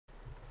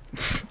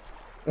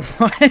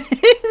What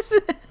is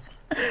it?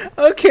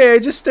 Okay, I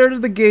just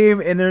started the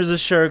game and there's a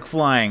shark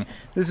flying.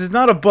 This is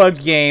not a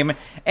bug game.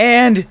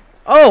 And,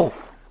 oh,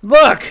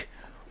 look!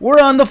 We're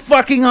on the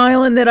fucking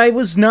island that I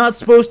was not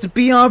supposed to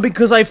be on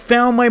because I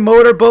found my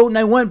motorboat and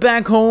I went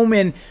back home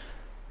and...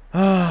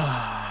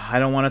 I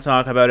don't want to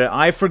talk about it.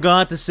 I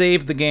forgot to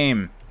save the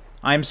game.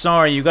 I'm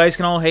sorry. You guys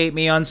can all hate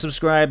me,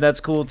 unsubscribe. That's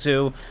cool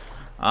too.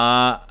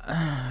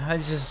 I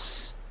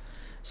just...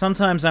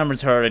 Sometimes I'm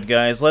retarded,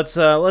 guys.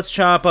 Let's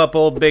chop up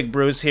old Big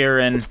Bruce here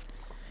and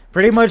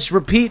pretty much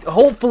repeat,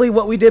 hopefully,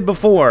 what we did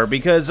before,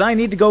 because I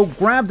need to go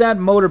grab that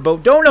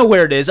motorboat. Don't know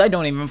where it is. I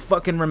don't even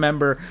fucking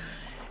remember.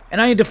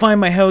 And I need to find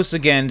my house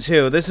again,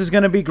 too. This is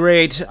gonna be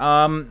great.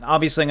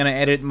 Obviously, I'm gonna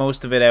edit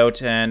most of it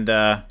out, and,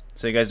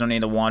 so you guys don't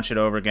need to watch it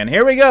over again.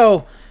 Here we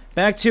go!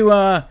 Back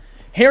to,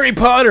 Harry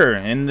Potter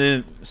in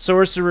the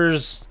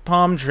Sorcerer's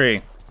Palm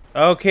Tree.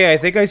 Okay, I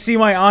think I see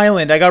my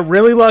island. I got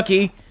really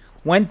lucky.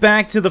 Went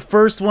back to the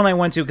first one I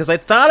went to, because I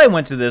thought I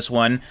went to this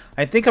one.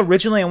 I think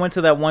originally I went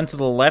to that one to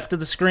the left of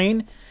the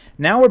screen.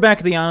 Now we're back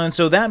at the island,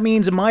 so that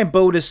means my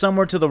boat is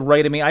somewhere to the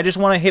right of me. I just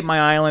want to hit my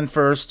island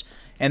first,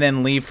 and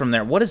then leave from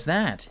there. What is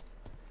that?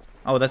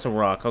 Oh, that's a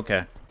rock.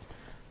 Okay.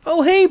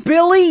 Oh, hey,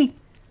 Billy!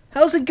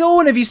 How's it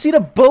going? Have you seen a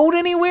boat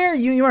anywhere?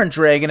 You aren't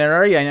dragging it,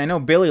 are you? I know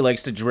Billy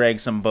likes to drag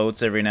some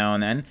boats every now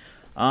and then.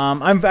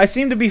 I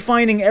seem to be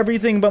finding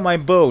everything but my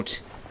boat.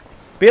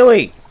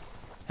 Billy!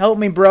 Help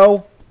me,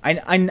 bro.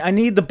 I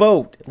need the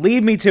boat.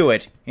 Lead me to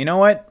it. You know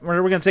what?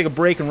 We're gonna take a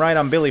break and ride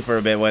on Billy for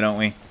a bit, why don't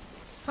we?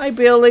 Hi,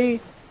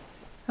 Billy.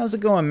 How's it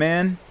going,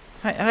 man?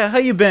 How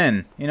you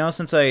been? You know,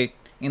 since I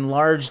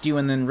enlarged you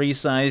and then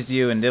resized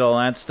you and did all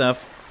that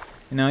stuff.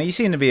 You know, you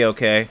seem to be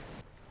okay.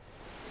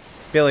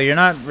 Billy, you're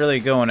not really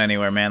going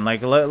anywhere, man.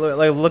 Like,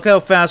 look how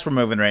fast we're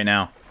moving right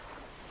now.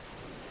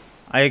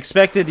 I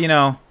expected, you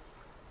know,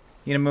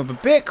 you to move a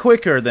bit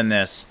quicker than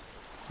this.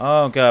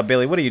 Oh, God,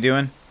 Billy, what are you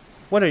doing?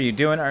 What are you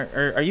doing?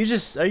 Are you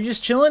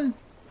just chilling?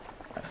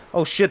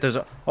 Oh shit! There's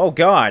a... Oh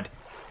God!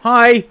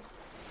 Hi!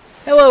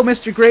 Hello,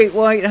 Mr. Great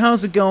White.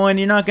 How's it going?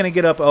 You're not gonna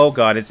get up. Oh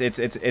God! It's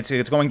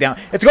going down.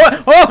 It's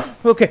going. Oh!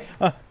 Okay.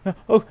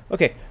 Oh.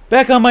 Okay.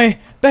 Back on my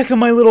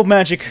little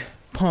magic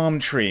palm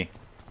tree.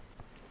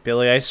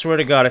 Billy, I swear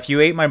to God, if you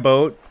ate my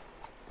boat,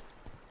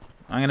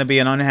 I'm gonna be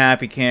an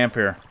unhappy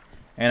camper,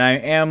 and I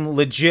am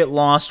legit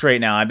lost right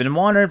now. I've been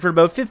wandering for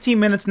about 15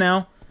 minutes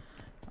now.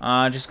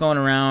 Just going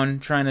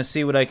around, trying to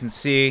see what I can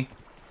see.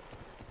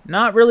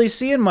 Not really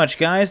seeing much,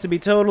 guys, to be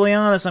totally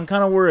honest. I'm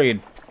kind of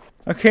worried.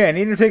 Okay, I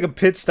need to take a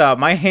pit stop.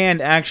 My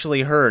hand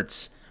actually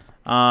hurts.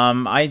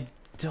 I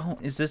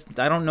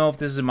don't know if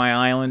this is my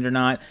island or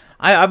not.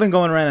 I've been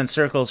going around in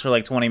circles for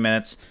like 20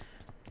 minutes.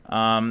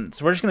 So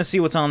we're just gonna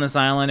see what's on this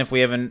island if we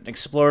haven't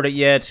explored it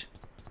yet.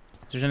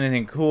 If there's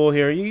anything cool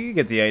here, you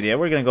get the idea.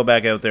 We're gonna go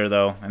back out there,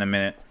 though, in a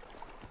minute.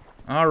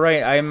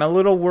 Alright, I'm a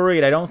little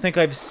worried. I don't think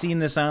I've seen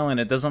this island.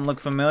 It doesn't look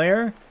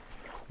familiar.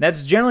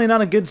 That's generally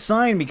not a good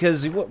sign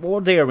because...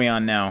 What day are we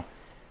on now?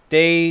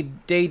 Day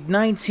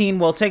 19.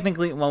 Well,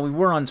 technically... Well, we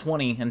were on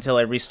 20 until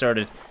I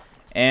restarted.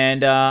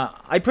 And,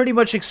 I pretty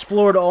much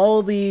explored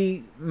all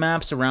the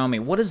maps around me.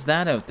 What is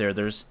that out there?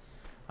 There's...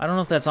 I don't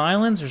know if that's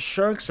islands or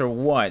sharks or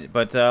what.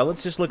 But,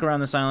 let's just look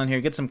around this island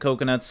here, get some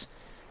coconuts,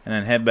 and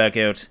then head back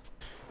out.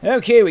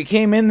 Okay, we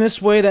came in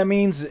this way. That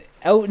means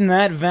out in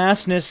that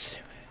vastness...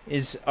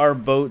 is our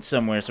boat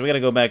somewhere, so we gotta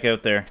go back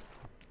out there.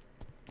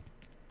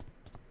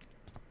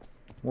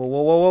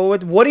 Whoa,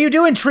 what are you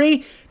doing,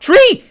 Tree?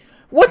 Tree!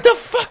 What the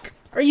fuck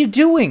are you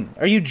doing?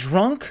 Are you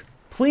drunk?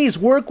 Please,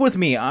 work with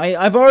me.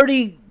 I've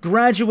already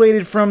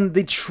graduated from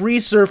the Tree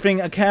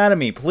Surfing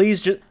Academy.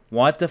 Please just...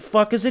 What the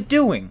fuck is it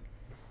doing?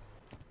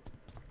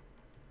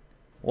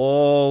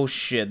 Oh,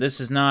 shit. This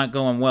is not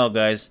going well,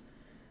 guys.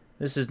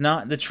 This is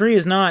not... The tree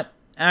is not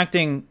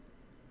acting...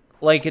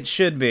 like it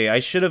should be. I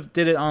should have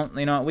did it on...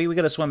 You know, we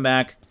gotta swim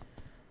back.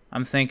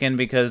 I'm thinking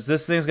because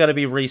this thing's gotta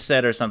be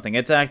reset or something.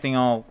 It's acting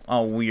all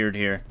weird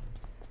here.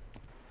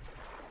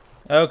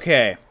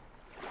 Okay.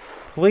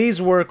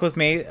 Please work with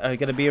me. I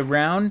gotta be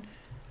around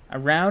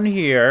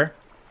here.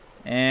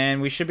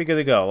 And we should be good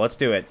to go. Let's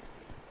do it.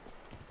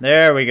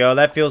 There we go.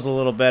 That feels a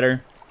little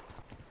better.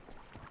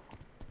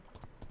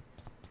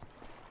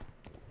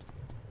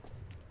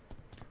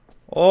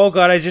 Oh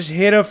God, I just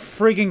hit a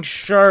freaking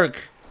shark.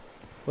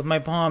 With my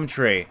palm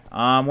tree.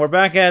 We're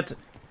back at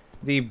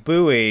the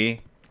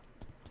buoy.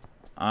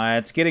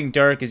 It's getting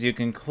dark, as you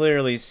can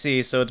clearly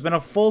see, so it's been a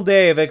full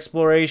day of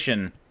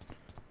exploration.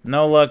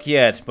 No luck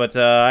yet, but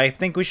I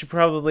think we should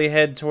probably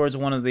head towards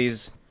one of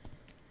these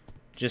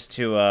just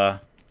to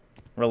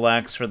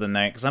relax for the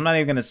night, because I'm not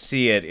even going to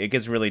see it. It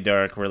gets really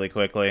dark really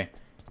quickly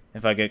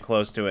if I get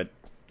close to it.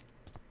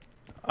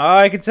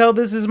 I can tell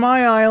this is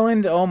my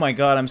island. Oh my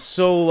God, I'm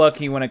so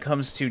lucky when it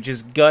comes to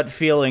just gut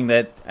feeling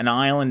that an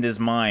island is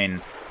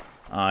mine.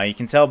 You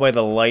can tell by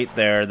the light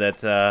there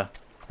that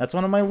that's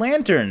one of my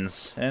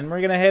lanterns. And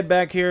we're gonna head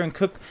back here and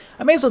cook.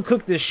 I may as well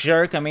cook this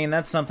shark. I mean,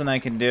 that's something I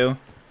can do.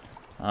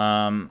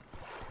 And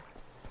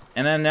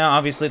then now,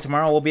 obviously,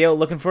 tomorrow we'll be out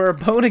looking for a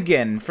boat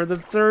again for the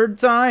 3rd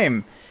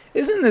time.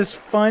 Isn't this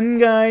fun,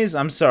 guys?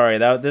 I'm sorry,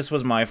 this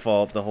was my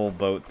fault, the whole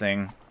boat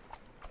thing.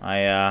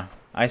 I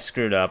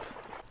screwed up.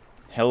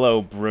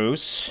 Hello,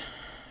 Bruce.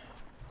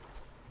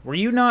 Were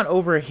you not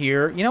over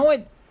here? You know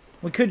what?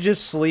 We could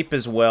just sleep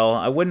as well.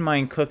 I wouldn't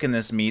mind cooking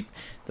this meat,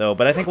 though,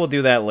 but I think we'll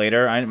do that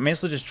later. I may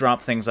as well just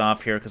drop things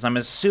off here, because I'm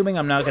assuming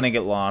I'm not going to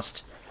get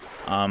lost.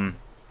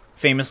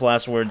 Famous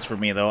last words for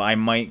me, though. I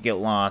might get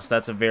lost.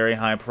 That's a very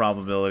high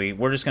probability.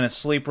 We're just going to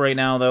sleep right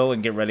now, though,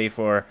 and get ready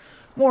for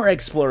more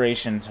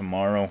exploration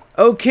tomorrow.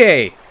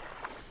 Okay.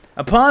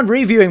 Upon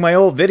reviewing my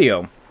old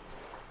video,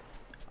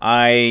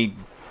 I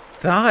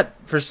thought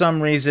for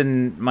some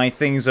reason my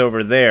thing's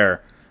over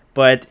there,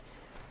 but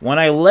when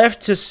I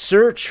left to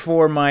search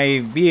for my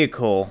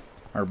vehicle,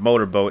 or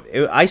motorboat,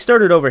 I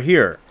started over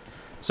here.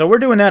 So we're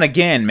doing that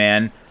again,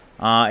 man.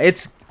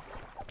 It's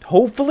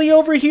hopefully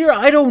over here.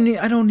 I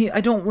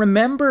don't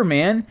remember,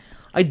 man.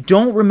 I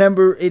don't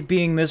remember it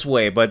being this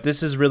way, but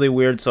this is really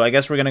weird, so I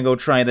guess we're gonna go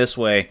try this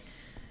way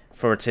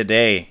for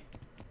today.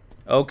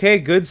 Okay,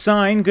 good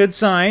sign, good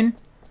sign.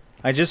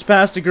 I just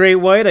passed a great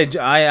white.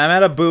 I'm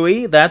at a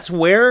buoy. That's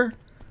where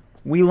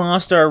we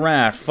lost our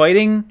raft,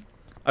 fighting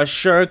a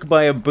shark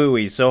by a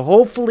buoy. So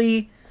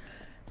hopefully,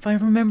 if I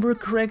remember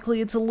correctly,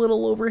 it's a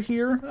little over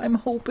here. I'm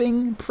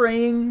hoping,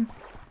 praying,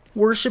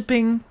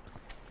 worshipping.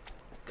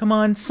 Come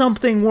on,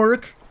 something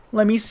work.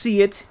 Let me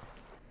see it.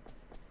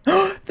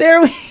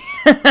 There we...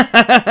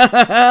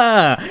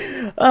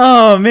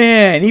 Oh,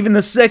 man. Even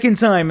the second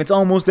time, it's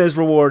almost as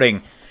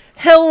rewarding.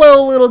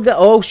 Hello, little guy.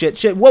 Oh, shit,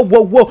 shit. Whoa,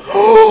 whoa,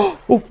 whoa.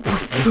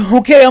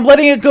 Okay, I'm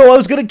letting it go. I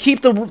was gonna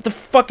keep the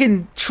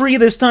fucking tree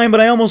this time,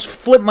 but I almost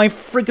flipped my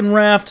freaking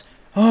raft.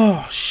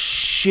 Oh,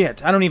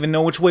 shit. I don't even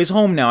know which way's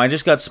home now. I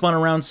just got spun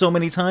around so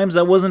many times,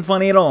 that wasn't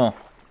funny at all.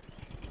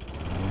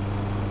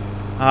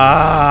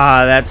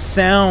 Ah, that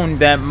sound,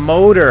 that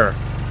motor.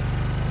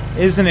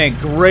 Isn't it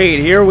great?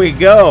 Here we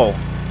go.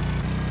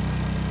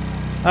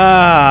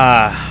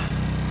 Ah,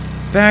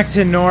 back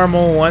to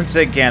normal once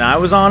again. I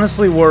was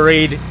honestly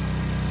worried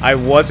I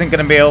wasn't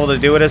going to be able to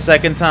do it a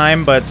second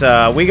time,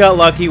 but we got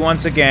lucky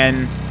once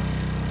again.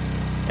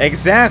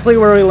 Exactly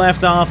where we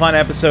left off on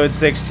episode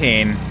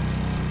 16.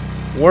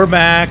 We're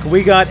back.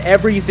 We got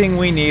everything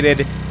we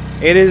needed.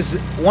 It is,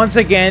 once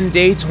again,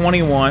 day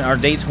 21, or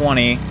day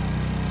 20,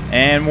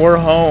 and we're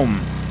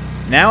home.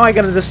 Now I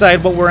gotta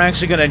decide what we're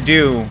actually gonna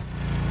do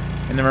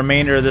in the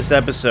remainder of this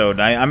episode.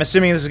 I'm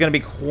assuming this is gonna be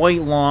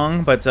quite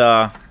long, but,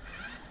 I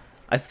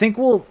think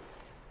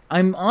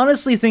I'm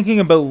honestly thinking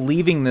about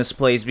leaving this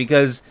place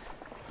because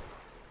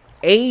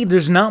A,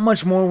 there's not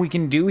much more we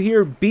can do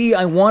here. B,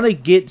 I want to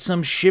get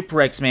some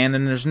shipwrecks, man,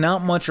 and there's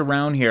not much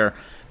around here.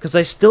 Because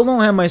I still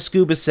don't have my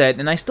scuba set,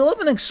 and I still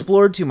haven't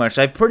explored too much.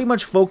 I've pretty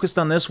much focused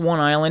on this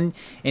one island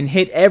and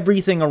hit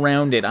everything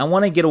around it. I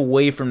want to get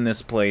away from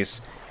this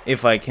place,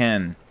 if I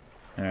can.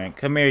 Alright,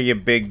 come here, you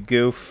big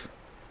goof.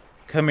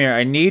 Come here,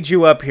 I need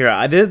you up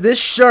here. This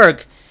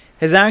shark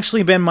has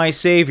actually been my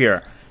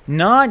savior.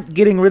 Not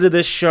getting rid of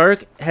this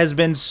shark has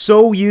been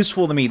so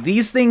useful to me.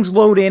 These things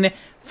load in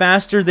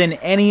faster than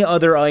any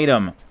other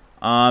item.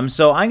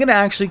 So I'm going to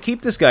actually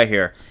keep this guy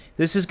here.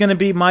 This is going to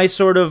be my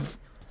sort of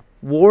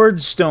ward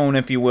stone,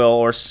 if you will,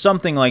 or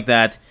something like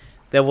that,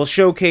 that will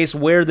showcase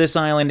where this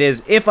island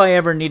is if I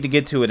ever need to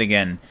get to it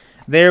again.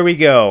 There we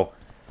go.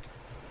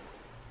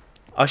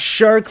 A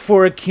shark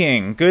for a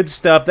king. Good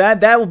stuff.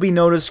 That will be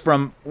noticed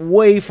from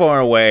way far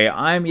away.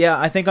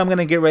 I think I'm going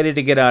to get ready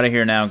to get out of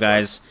here now,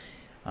 guys.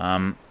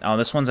 Oh,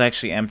 this one's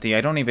actually empty.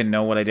 I don't even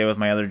know what I did with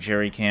my other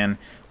jerry can.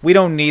 We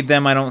don't need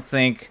them, I don't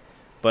think.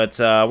 But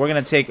we're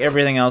going to take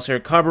everything else here.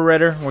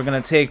 Carburetor, we're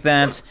going to take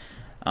that.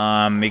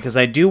 Because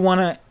I do want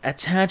to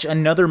attach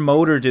another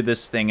motor to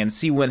this thing and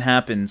see what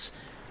happens.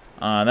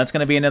 That's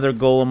going to be another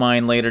goal of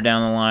mine later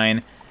down the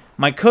line.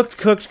 My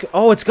cooked...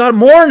 Oh, it's got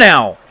more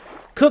now!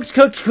 Cooked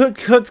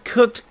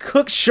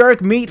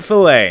shark meat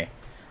fillet.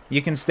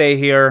 You can stay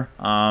here,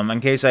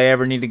 in case I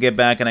ever need to get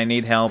back and I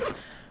need help.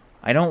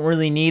 I don't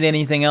really need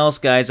anything else,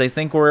 guys. I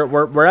think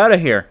we're out of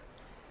here.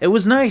 It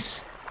was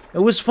nice. It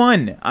was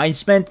fun. I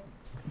spent,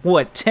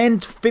 what,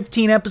 10 to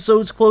 15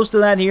 episodes close to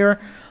that here.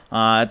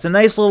 It's a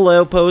nice little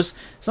outpost.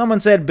 Someone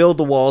said build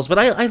the walls, but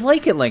I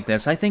like it like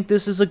this. I think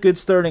this is a good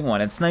starting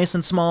one. It's nice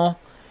and small,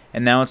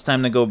 and now it's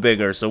time to go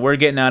bigger. So we're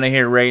getting out of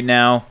here right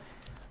now,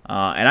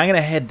 and I'm going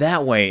to head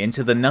that way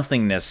into the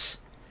nothingness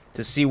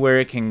to see where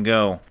it can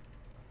go.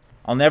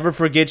 I'll never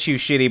forget you,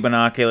 shitty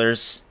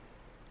binoculars.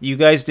 You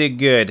guys did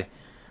good.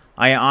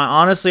 I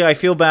honestly, I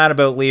feel bad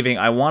about leaving.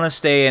 I want to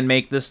stay and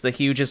make this the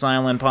hugest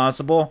island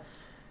possible,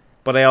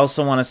 but I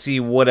also want to see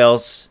what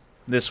else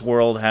this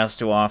world has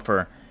to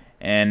offer.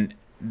 And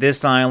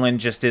this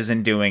island just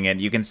isn't doing it.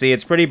 You can see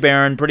it's pretty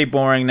barren, pretty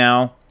boring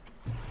now.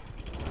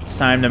 It's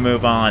time to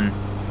move on.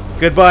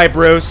 Goodbye,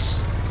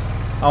 Bruce.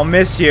 I'll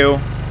miss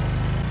you.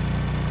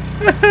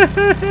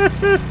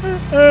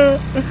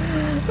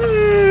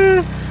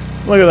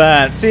 Look at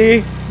that.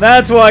 See?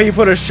 That's why you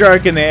put a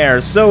shark in the air.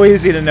 So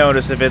easy to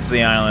notice if it's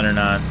the island or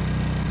not.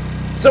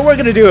 So we're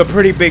going to do a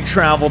pretty big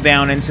travel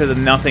down into the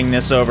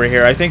nothingness over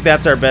here. I think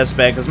that's our best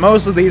bet, because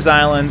most of these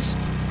islands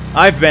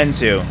I've been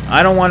to.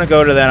 I don't want to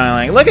go to that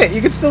island. Look at,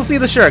 you can still see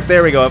the shark.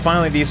 There we go. It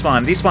finally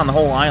despawned. Despawned the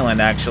whole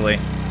island, actually.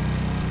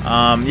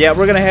 Yeah,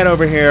 we're gonna head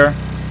over here,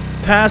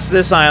 past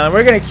this island.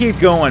 We're gonna keep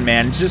going,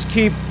 man. Just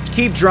keep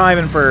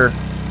driving for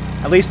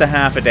at least a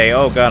half a day.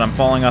 Oh god, I'm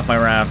falling off my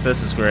raft.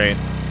 This is great.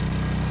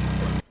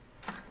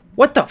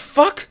 What the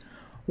fuck?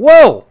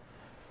 Whoa!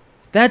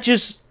 That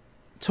just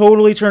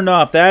totally turned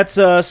off. That's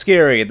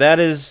scary. That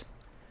is.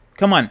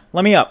 Come on,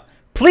 let me up.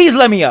 Please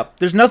let me up.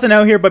 There's nothing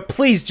out here, but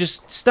please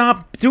just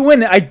stop doing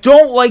that. I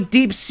don't like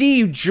deep sea,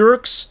 you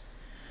jerks.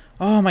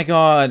 Oh my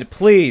god,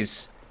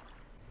 please.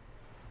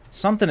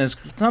 Something is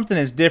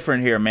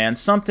different here, man.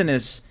 Something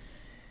is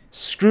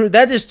screwed.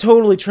 That just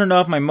totally turned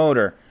off my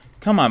motor.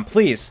 Come on,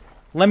 please.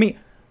 Let me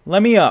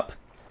up.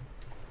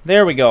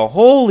 There we go.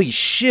 Holy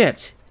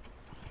shit.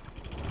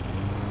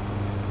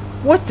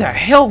 What the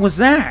hell was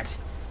that?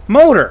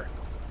 Motor.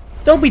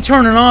 Don't be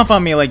turning off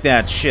on me like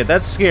that. Shit,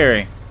 that's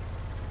scary.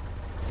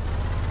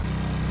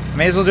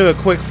 May as well do a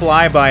quick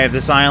flyby of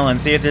this island,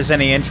 see if there's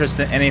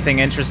anything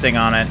interesting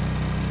on it.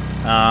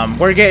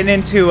 We're getting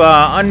into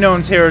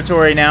unknown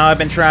territory now. I've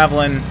been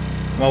traveling,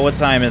 well, what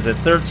time is it?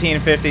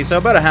 13:50, so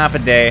about a half a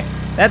day.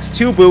 That's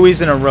 2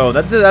 buoys in a row.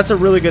 That's a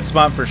really good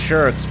spot for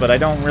sharks, but I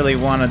don't really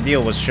want to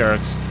deal with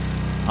sharks.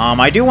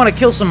 I do want to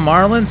kill some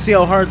marlins, see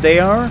how hard they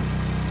are.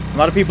 A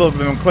lot of people have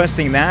been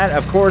requesting that.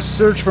 Of course,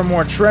 search for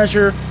more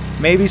treasure.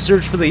 Maybe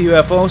search for the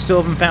UFO.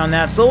 Still haven't found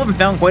that. Still haven't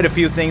found quite a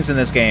few things in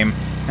this game.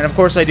 And of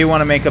course, I do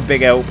want to make a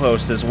big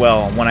outpost as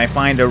well when I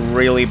find a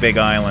really big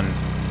island.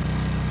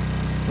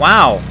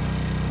 Wow.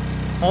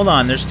 Hold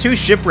on, there's 2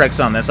 shipwrecks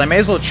on this. I may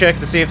as well check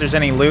to see if there's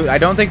any loot. I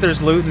don't think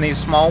there's loot in these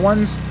small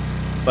ones.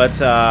 But,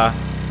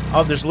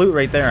 oh, there's loot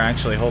right there,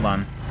 actually. Hold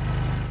on.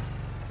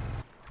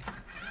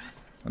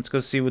 Let's go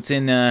see what's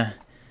in,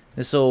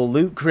 this old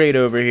loot crate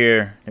over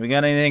here. Have we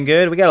got anything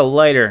good? We got a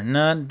lighter.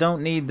 No,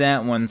 don't need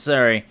that one.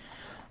 Sorry.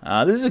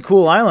 This is a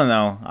cool island,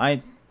 though.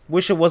 I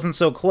wish it wasn't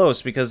so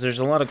close, because there's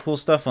a lot of cool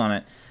stuff on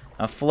it.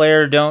 A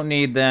flare, don't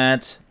need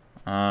that.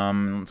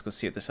 Let's go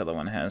see what this other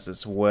one has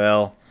as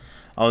well.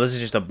 Oh, this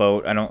is just a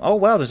boat. I don't... Oh,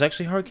 wow, there's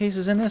actually hard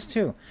cases in this,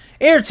 too.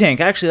 Air tank!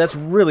 Actually, that's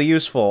really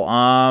useful.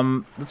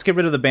 Let's get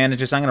rid of the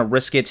bandages. I'm going to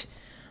risk it.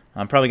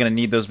 I'm probably going to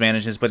need those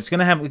bandages, but it's good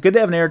to have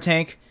an air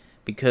tank,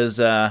 because,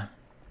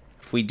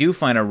 if we do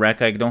find a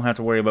wreck, I don't have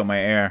to worry about my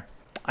air.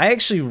 I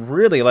actually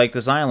really like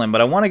this island,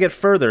 but I want to get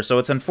further, so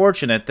it's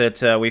unfortunate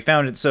that we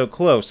found it so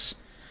close.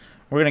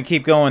 We're going to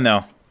keep going,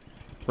 though.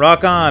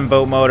 Rock on,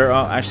 boat motor.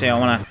 Oh, actually, I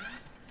want to...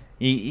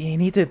 You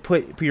need to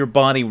put your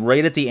body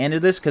right at the end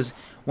of this, because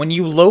when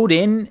you load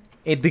in,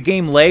 the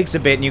game lags a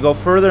bit, and you go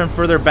further and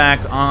further back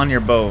on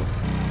your boat.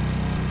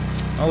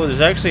 Oh,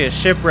 there's actually a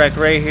shipwreck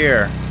right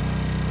here.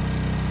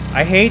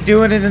 I hate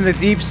doing it in the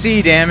deep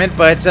sea, damn it,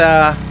 but,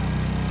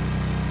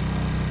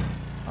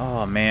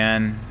 oh,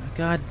 man.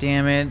 God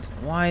damn it.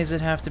 Why does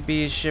it have to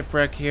be a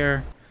shipwreck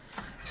here?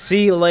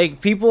 See,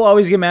 like, people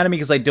always get mad at me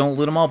because I don't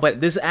loot them all, but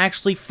this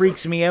actually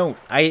freaks me out.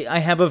 I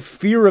have a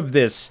fear of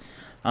this.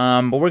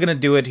 But we're gonna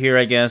do it here,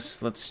 I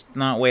guess. Let's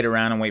not wait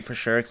around and wait for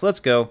sharks. Let's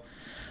go.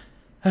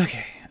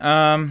 Okay.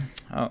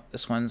 Oh,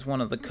 this one's one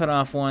of the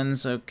cutoff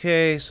ones.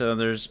 Okay, so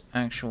there's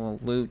actual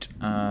loot.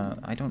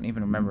 I don't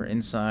even remember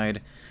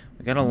inside.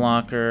 We got a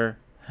locker.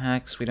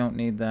 Hacks, we don't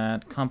need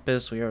that.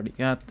 Compass, we already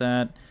got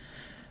that.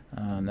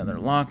 Another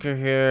locker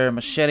here.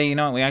 Machete, you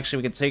know what?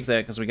 We could take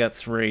that because we got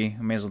 3.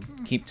 We may as well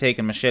keep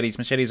taking machetes.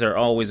 Machetes are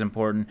always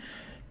important.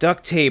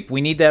 Duct tape, we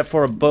need that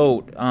for a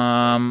boat.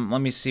 Let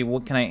me see,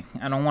 what can I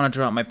don't want to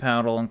drop my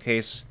paddle in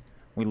case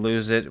we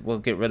lose it. We'll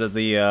get rid of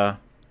the,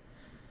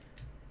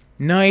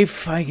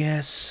 knife, I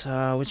guess.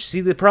 Which,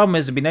 see, the problem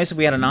is, it'd be nice if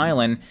we had an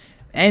island.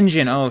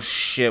 Engine, oh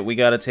shit, we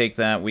gotta take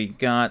that. We're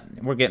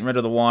getting rid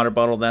of the water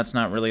bottle, that's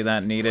not really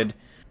that needed.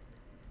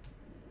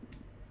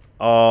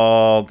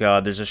 Oh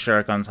god, there's a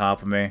shark on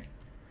top of me.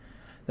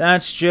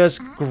 That's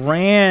just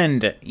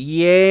grand.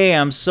 Yay,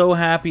 I'm so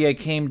happy I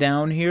came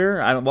down here.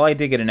 Well, I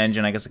did get an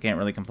engine. I guess I can't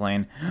really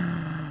complain.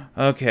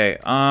 Okay,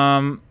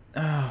 oh,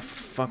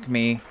 fuck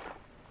me.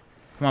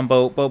 Come on,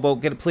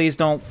 boat, get it. Please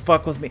don't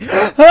fuck with me.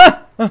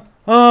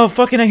 Oh,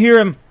 fucking, I hear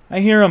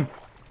him.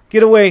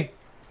 Get away.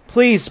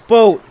 Please,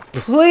 boat.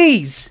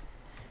 Please.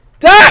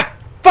 Ah!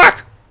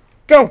 Fuck!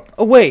 Go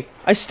away.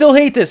 I still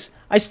hate this.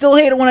 I still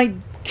hate it when I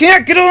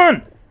can't get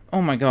on.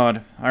 Oh my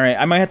god. Alright,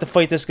 I might have to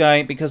fight this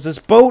guy because this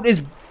boat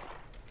is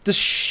the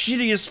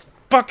shittiest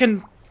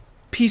fucking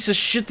piece of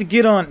shit to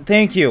get on.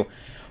 Thank you.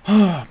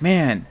 Oh,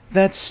 man.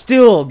 That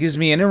still gives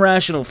me an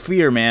irrational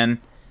fear, man.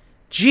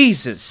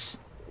 Jesus.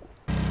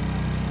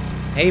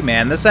 Hey,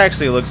 man, this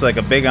actually looks like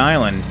a big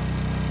island.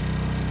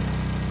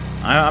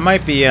 I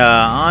might be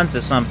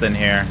onto something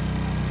here.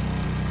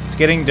 It's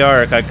getting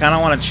dark. I kind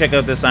of want to check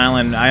out this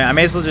island. I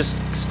may as well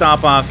just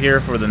stop off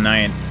here for the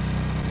night.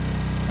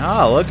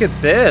 Oh, look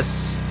at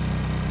this.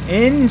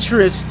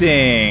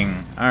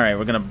 Interesting. Alright,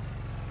 we're going to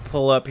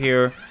pull up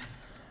here.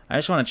 I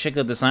just want to check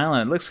out this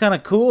island. It looks kind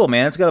of cool,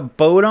 man. It's got a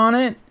boat on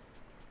it.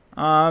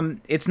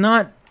 It's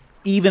not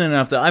even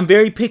enough, though. I'm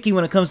very picky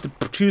when it comes to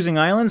choosing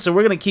islands, so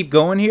we're going to keep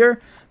going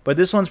here. But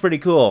this one's pretty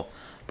cool.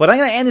 But I'm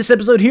going to end this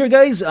episode here,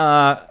 guys.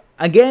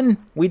 Again,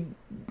 we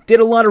did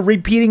a lot of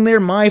repeating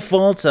there. My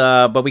fault.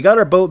 But we got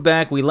our boat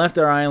back. We left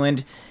our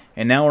island.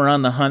 And now we're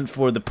on the hunt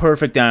for the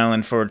perfect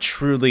island for a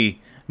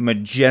truly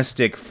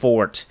majestic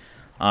fort.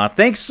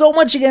 Thanks so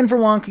much again for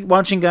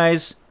watching,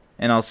 guys.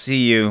 And I'll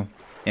see you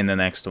in the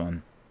next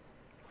one.